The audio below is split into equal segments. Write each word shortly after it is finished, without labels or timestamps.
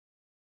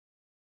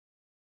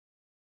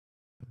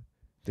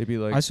They'd be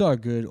like, I saw a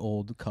good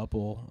old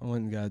couple. I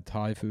went and got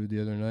Thai food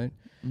the other night,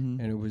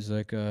 Mm-hmm. and it was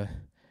like a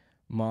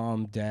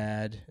mom,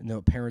 dad.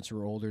 No, parents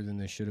were older than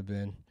they should have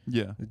been.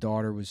 Yeah. The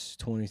daughter was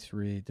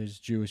 23. There's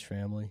a Jewish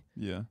family,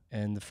 Yeah.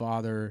 and the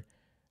father,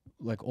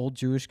 like old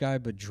Jewish guy,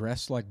 but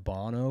dressed like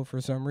Bono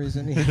for some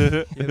reason. He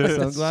had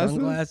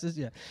sunglasses.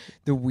 Yeah,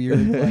 the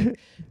weird like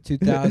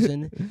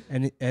 2000,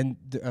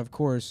 of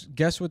course,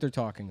 guess what they're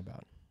talking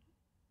about?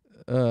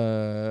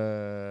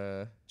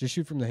 Just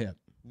shoot from the hip.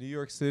 New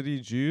York City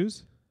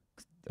Jews?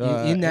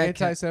 In that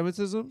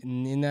anti-Semitism?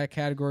 In that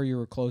category, you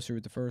were closer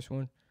with the first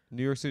one.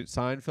 New York City,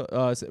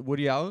 Seinfeld,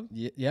 Woody Allen?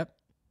 Yep.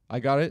 I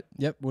got it?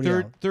 Yep. Woody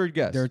Allen. Third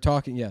guess. They're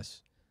talking,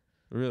 yes.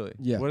 Really?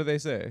 Yeah. What do they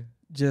say?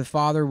 The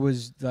father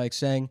was like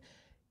saying,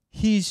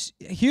 here's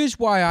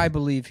why I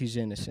believe he's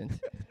innocent.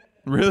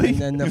 Really?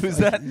 And then Was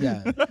that?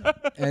 Yeah.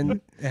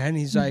 And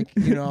he's like,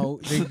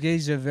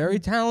 he's a very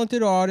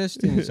talented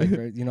artist, and he's like,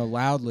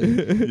 loudly.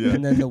 Yeah.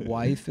 And then the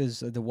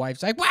wife's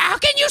like, well, how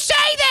can you say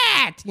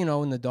that?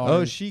 And the daughter.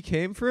 Oh, she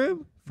came for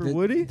him? For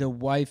Woody? The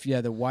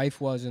wife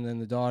was, and then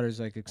the daughter's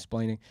like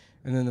explaining.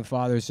 And then the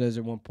father says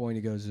at one point,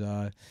 he goes,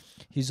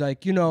 he's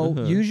like,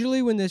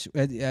 usually when this,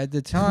 at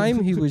the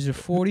time, he was a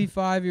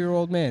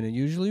 45-year-old man. And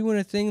usually when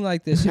a thing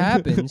like this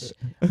happens,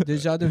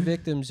 there's other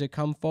victims that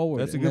come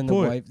forward. That's a and good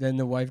then point. Then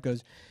the wife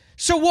goes,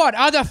 so what,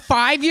 other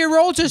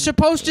 5-year-olds are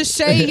supposed to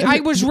say I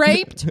was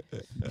raped?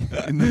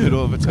 In the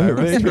middle of a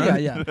tirade.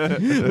 yeah.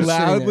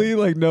 Loudly,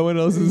 like no one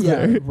else is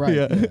there. Right.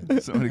 Yeah.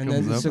 Somebody And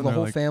comes then up so and the they're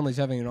whole like, family's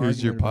having an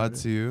here's your argument about it.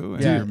 patsu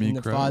and Yeah, your meat and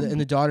the crab. father and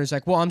the daughter's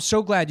like, well, I'm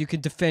so glad you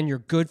can defend your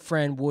good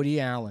friend Woody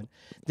Allen,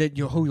 that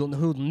you'll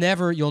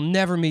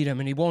never meet him,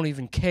 and he won't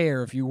even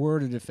care if you were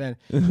to defend.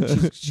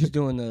 She's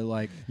doing the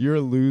like. You're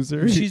a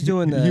loser. She's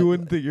doing the. You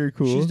wouldn't think you're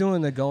cool. She's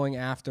doing the going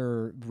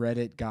after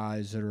Reddit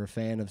guys that are a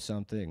fan of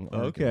something.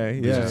 Okay,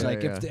 argument. yeah, It's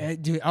like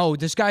yeah.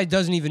 this guy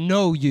doesn't even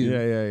know you.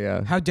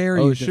 Yeah. How dare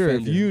you? Oh, sure. If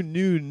defend him? you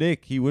knew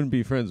Nick, he wouldn't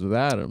be friends with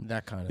Adam.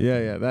 That kind of.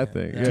 Yeah, that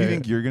thing. Yeah. Do you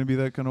think you're going to be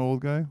that kind of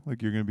old guy?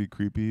 Like you're going to be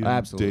creepy and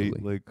Absolutely.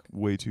 date like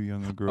way too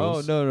young of Oh,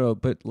 girls? no,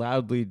 but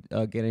loudly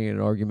getting in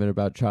an argument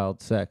about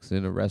child sex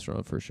in a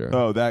restaurant for sure.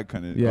 Oh, that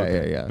kind of. Yeah,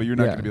 okay. yeah. But you're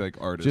not Yeah. going to be like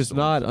artists. Just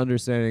not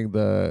understanding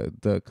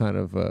the kind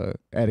of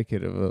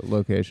etiquette of a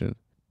location.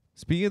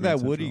 Speaking of that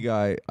Grand Woody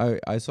guy,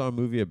 I saw a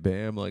movie at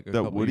BAM like a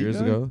That couple Woody years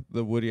guy? ago.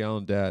 The Woody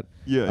Allen dad.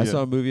 Yeah, I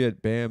saw a movie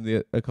at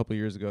BAM a couple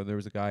years ago, and there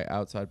was a guy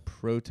outside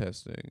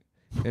protesting,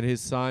 and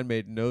his sign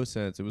made no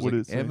sense. It was What did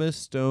like, it say? Emma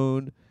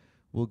Stone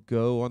will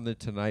go on the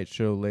Tonight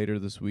Show later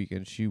this week,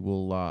 and she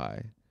will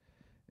lie.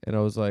 And I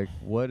was like,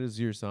 what does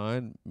your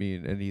sign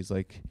mean? And he's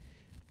like,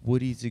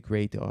 Woody's a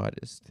great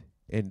artist,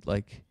 and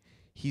like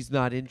he's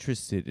not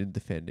interested in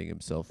defending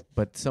himself,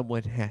 but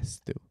someone has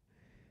to.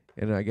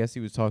 And I guess he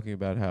was talking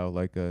about how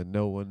like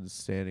no one's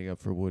standing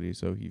up for Woody,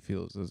 so he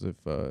feels as if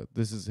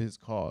this is his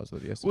cause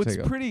that he has to Well, take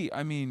it's up. pretty.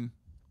 I mean,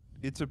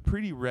 it's a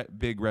pretty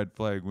big red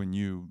flag when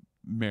you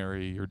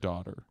marry your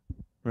daughter,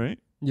 right?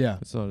 Yeah.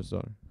 It's not his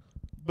daughter.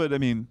 But I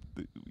mean,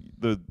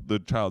 the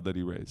child that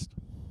he raised.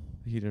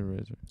 He didn't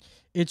raise her.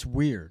 It's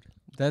weird.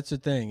 That's the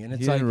thing, and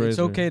it's He like didn't it's raise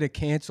her. okay to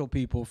cancel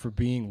people for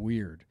being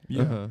weird.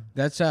 Yeah, Uh-huh.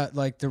 That's how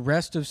like the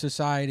rest of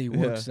society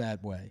works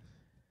that way.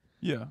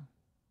 yeah.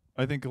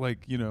 I think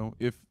like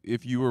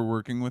if you were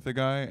working with a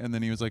guy and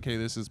then he was like, "Hey,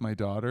 this is my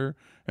daughter,"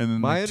 and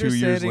then My like 2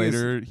 years understanding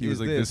later he was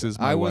like, "This is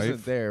my I wife."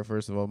 wasn't there.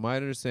 First of all, my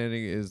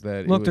understanding is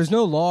that Look, it was, there's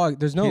no law.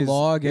 There's no his-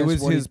 law it against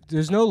was what his-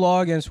 there's no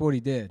law against what he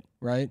did,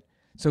 right?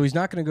 So he's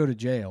not going to go to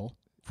jail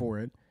for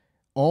it.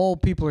 All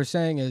people are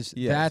saying is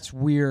Yes. that's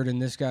weird, and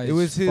this guy's It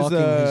was his, fucking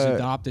his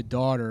adopted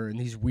daughter, and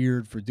he's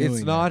weird for doing.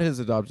 It's not that. his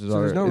adopted So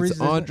daughter. there's no it's reason-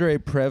 there's no- Andre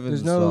Previn's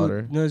There's no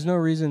daughter. there's no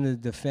reason to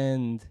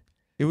defend.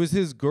 It was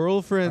his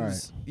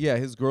girlfriend's. Yeah,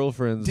 his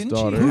girlfriend's Didn't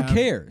she daughter. Who have-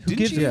 cares? Who didn't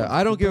gives? she Yeah,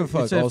 I don't give a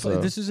fuck. It's Also,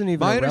 this isn't even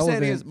my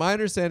relevant.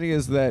 understanding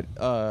is that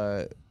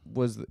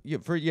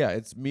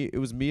it's me. It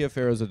was Mia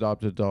Farrow's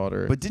adopted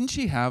daughter. But didn't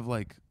she have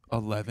like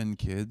 11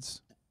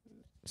 kids?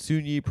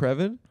 Sunyi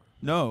Previn.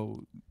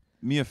 No,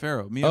 Mia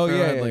Farrow. Mia Oh, Farrow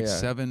yeah, had yeah, like yeah.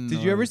 7. Did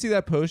you ever see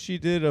that post she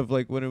did of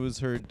like when it was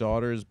her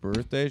daughter's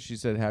birthday? She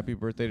said happy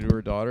birthday to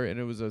her daughter,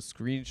 and it was a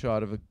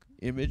screenshot of an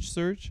image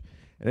search,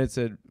 and it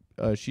said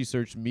she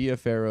searched Mia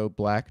Farrow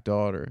black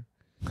daughter.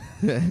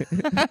 No,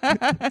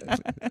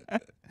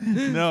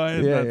 I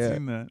had not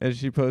seen that. And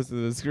she posted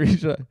a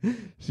screenshot.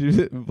 She was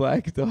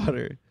black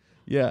daughter.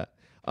 Yeah.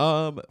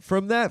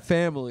 From that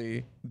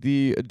family,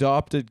 the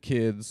adopted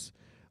kids,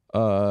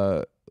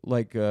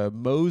 like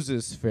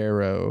Moses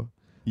Farrow,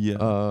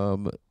 Yeah,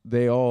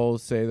 they all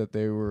say that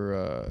they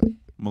were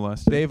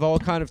molested. they've all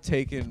kind of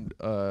taken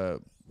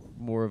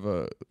more of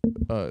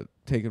a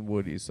taken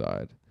Woody's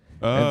side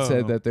and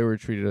said that they were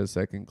treated as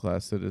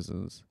second-class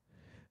citizens,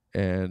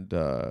 and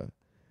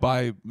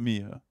by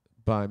Mia.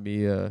 by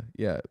Mia.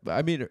 Yeah,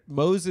 I mean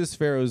Moses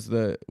Farrow's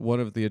one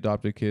of the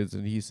adopted kids,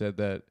 and he said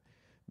that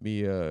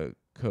Mia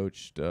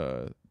coached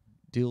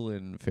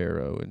Dylan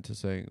Farrow into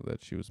saying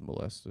that she was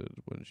molested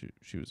when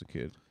she was a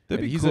kid.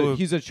 That'd And be he's cool.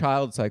 he's a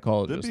child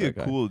psychologist. That'd be a that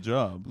guy. cool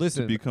job.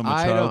 Listen, to become a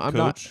I child don't- I'm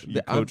not- coach.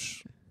 I'm-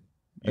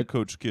 You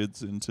coach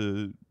kids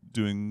into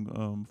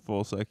doing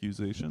false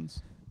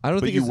accusations. I don't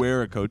But think you it's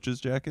wear a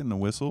coach's jacket and a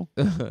whistle.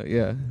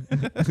 yeah.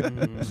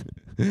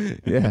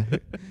 Yeah.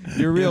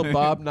 Your real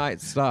Bob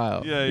Knight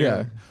style.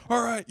 Yeah.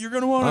 All right, you're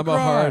gonna want to I'm cry. a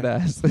hard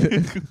ass.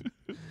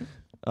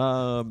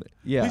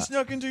 Yeah. We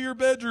snuck into your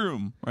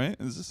bedroom, right?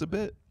 Is this a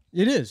bit?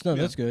 It is. No,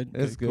 Yeah. that's good.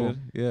 It's Okay, good.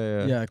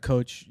 Yeah. Yeah,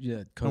 coach.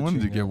 I coaching.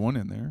 wanted to get one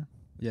in there.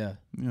 Yeah,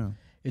 Yeah.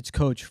 it's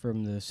Coach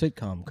from the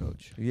sitcom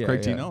Coach. Yeah.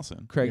 Craig T. yeah.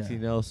 Nelson. Craig Yeah. T.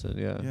 Nelson.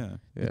 Yeah. Yeah.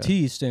 Yeah. The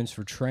T stands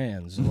for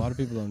trans. A lot of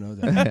people don't know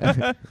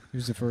that. He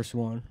was the first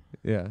one.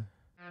 Yeah.